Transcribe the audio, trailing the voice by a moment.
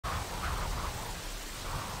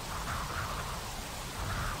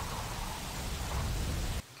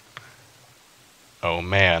Oh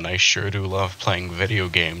man, I sure do love playing video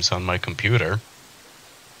games on my computer.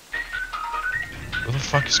 Who the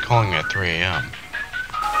fuck is calling me at 3 AM?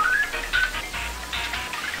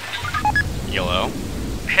 Yellow?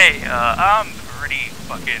 Hey, I'm pretty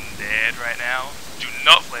fucking dead right now. Do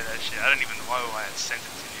not play that shit. I don't even know why I sent it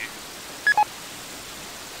to you.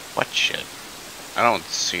 What shit? I don't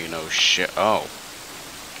see no shit. Oh.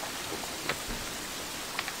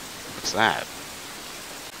 What's that?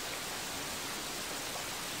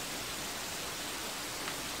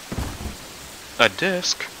 A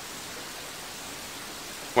disc?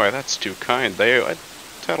 Why, that's too kind. I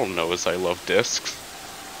don't know as I love discs.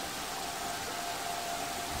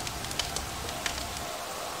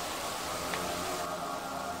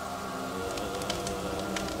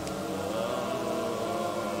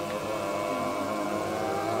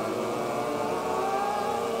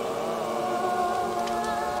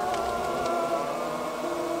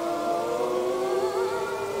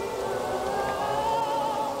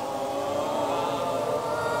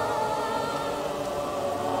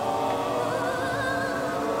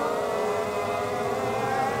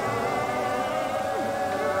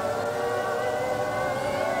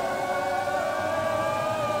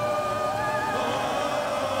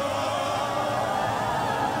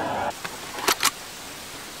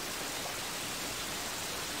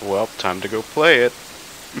 Well, time to go play it.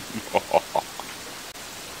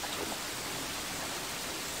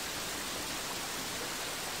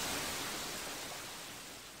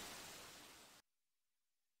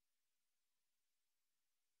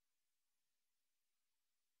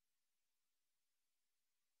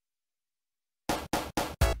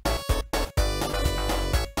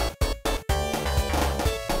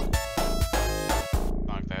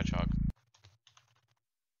 Sonic the Hedgehog.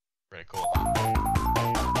 Pretty cool.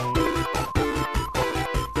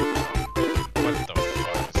 What the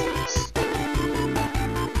fuck is this?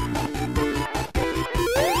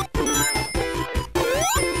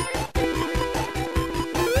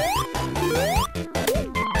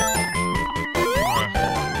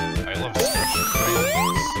 I love special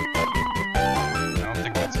things. I don't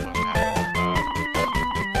think that's supposed to happen.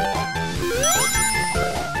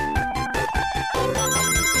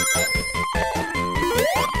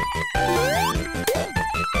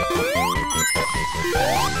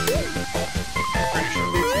 Pretty sure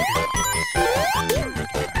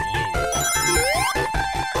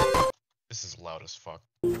this is loud as fuck.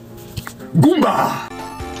 Goomba!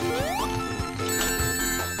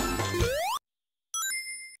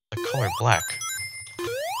 The color black.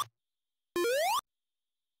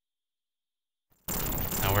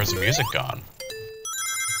 Now where's the music gone?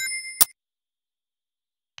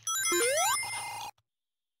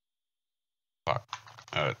 Fuck.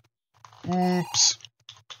 Oops.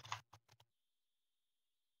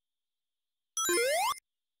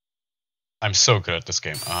 I'm so good at this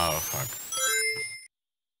game. Oh, fuck.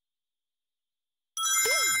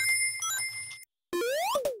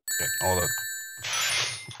 Get all the...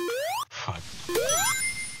 Fuck.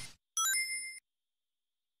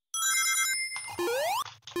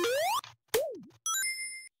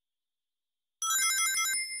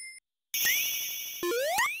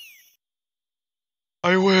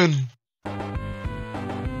 I win!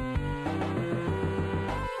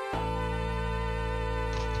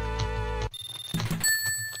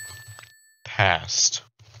 Passed.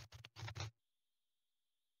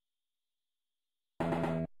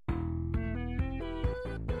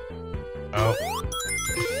 Oh.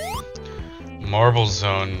 Marble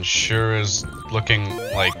Zone sure is looking,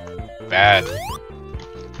 like, bad.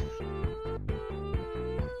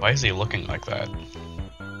 Why is he looking like that?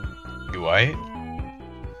 You white?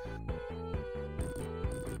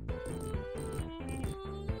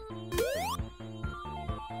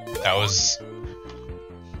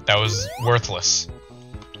 That was worthless.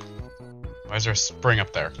 Why is there a spring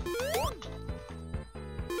up there?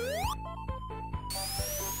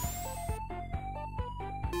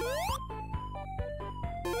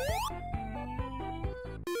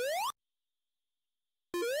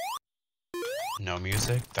 No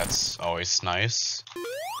music? That's always nice.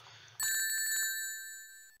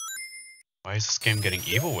 Why is this game getting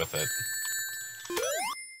evil with it?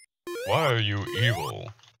 Why are you evil?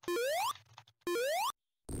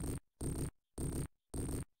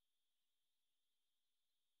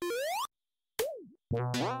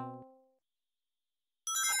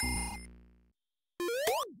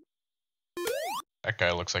 That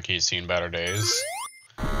guy looks like he's seen better days.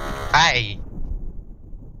 Hi!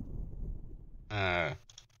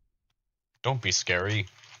 Don't be scary.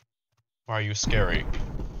 Why are you scary?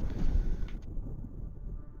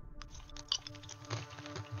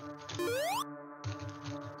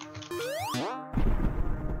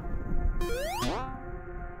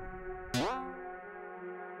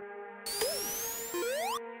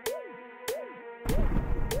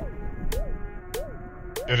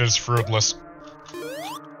 It is fruitless.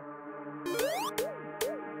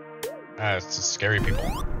 It's scary people.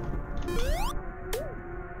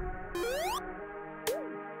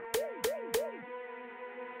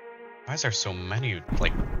 Why is there so many,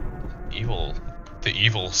 like, the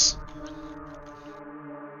evils?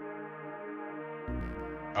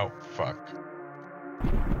 Oh, fuck.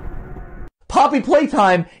 Poppy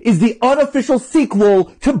Playtime is the unofficial sequel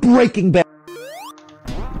to Breaking Bad.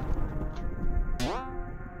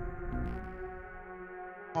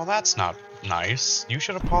 Well, that's not nice. You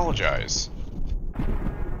should apologize.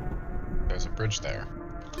 There's a bridge there.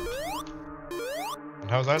 And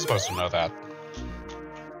how was I supposed to know that?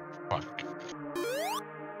 Fuck.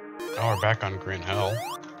 Now we're back on Green Hill.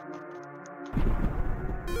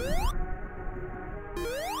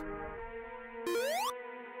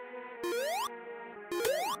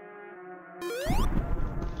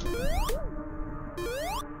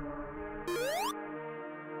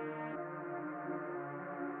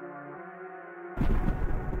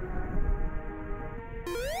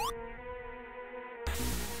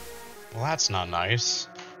 Well, that's not nice.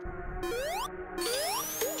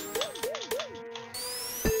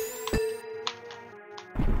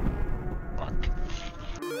 Fuck.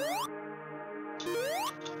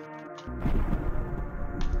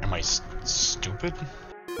 Am I stupid?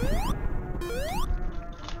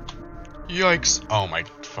 Yikes. Oh my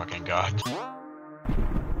fucking god.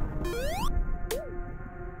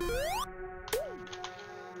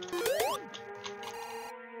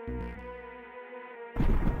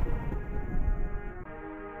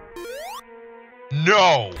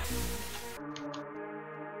 No!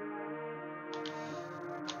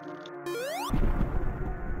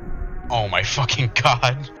 Oh my fucking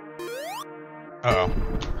god. Uh-oh.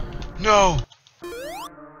 No!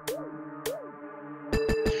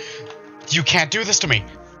 You can't do this to me!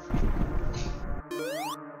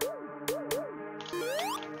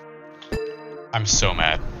 I'm so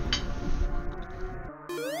mad.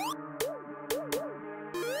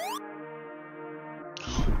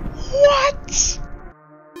 What?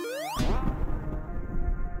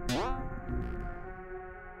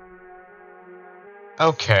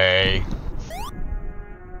 Okay.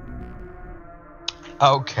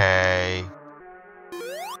 Okay.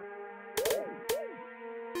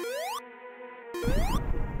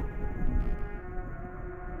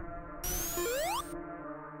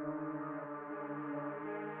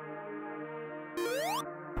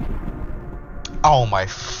 Oh my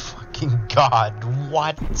fucking god,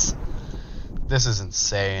 what? This is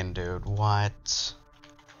insane, dude, what?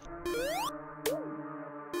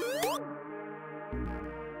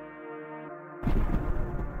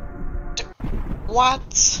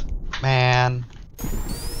 What? Man.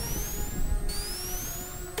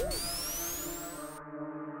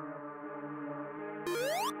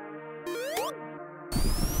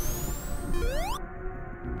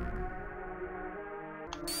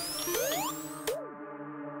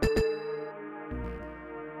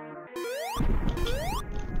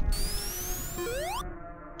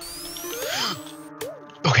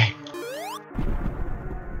 Okay.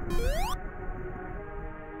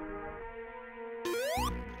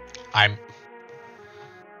 I'm...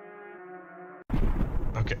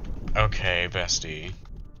 Okay. Okay, bestie.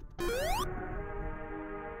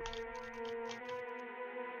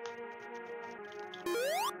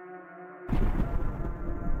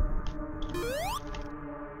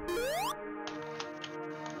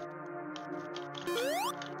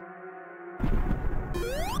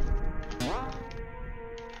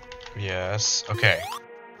 Yes. Okay.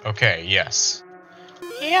 Okay, yes.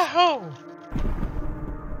 Yahoo!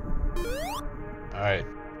 Alright.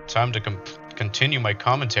 Time to continue my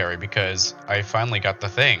commentary because I finally got the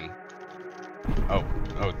thing. Oh,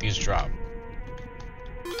 these drop.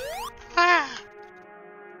 Ah!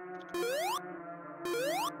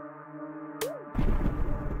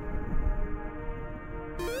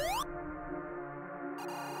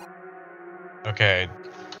 Okay.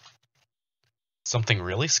 Something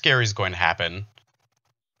really scary is going to happen.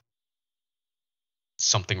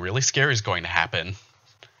 Something really scary is going to happen.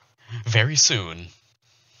 Very soon.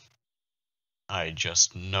 I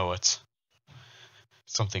just know it.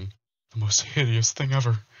 Something, the most hideous thing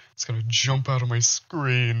ever. It's gonna jump out of my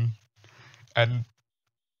screen and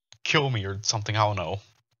kill me or something, I don't know.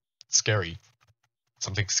 Scary.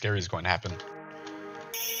 Something scary is going to happen.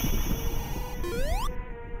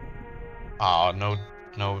 Aw,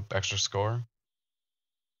 no extra score?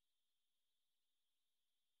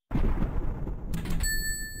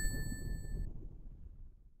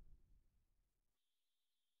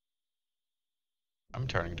 I'm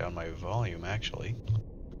turning down my volume, actually.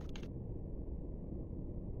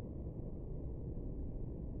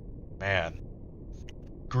 Man.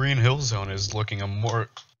 Green Hill Zone is looking a more...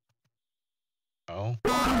 Oh?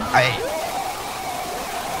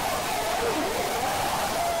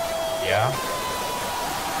 Yeah?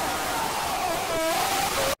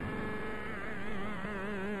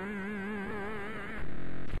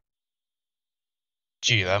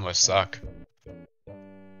 Gee, that must suck.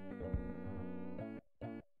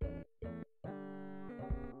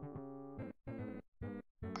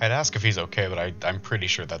 I'd ask if he's okay, but I'm pretty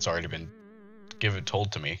sure that's already been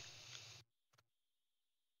told to me.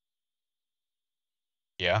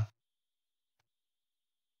 Yeah?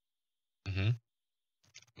 Mm-hmm.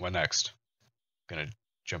 What next? Gonna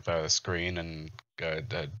jump out of the screen and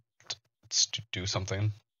do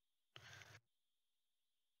something?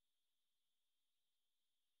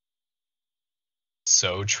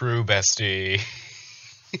 So true, bestie.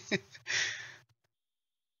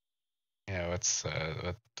 Yeah, what's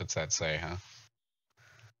that say, huh?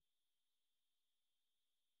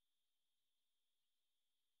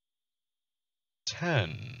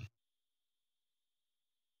 Ten.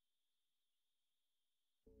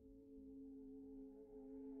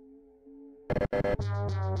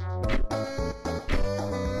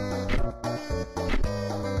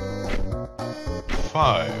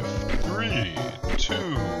 Five, 3, 2,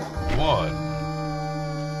 1.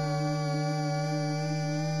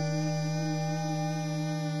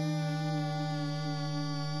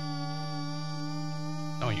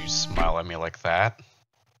 Don't you smile at me like that.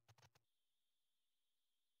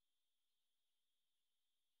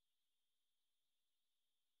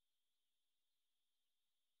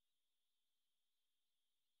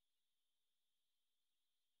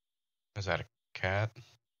 Is that a cat?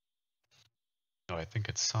 No, I think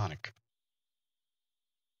it's Sonic.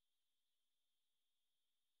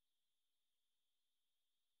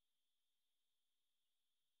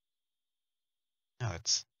 No,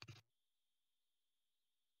 that's...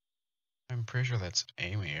 I'm pretty sure that's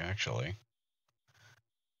Amy, actually.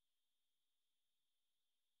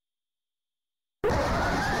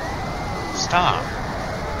 Stop!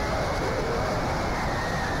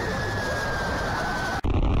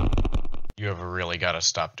 You have really got to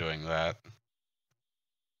stop doing that.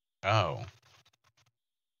 Oh.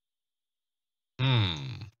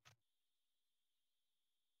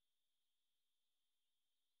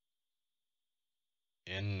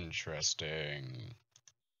 Interesting.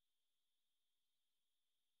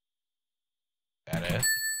 That it?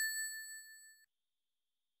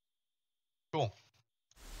 Cool.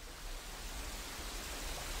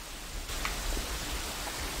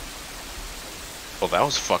 Well, that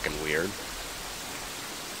was fucking weird.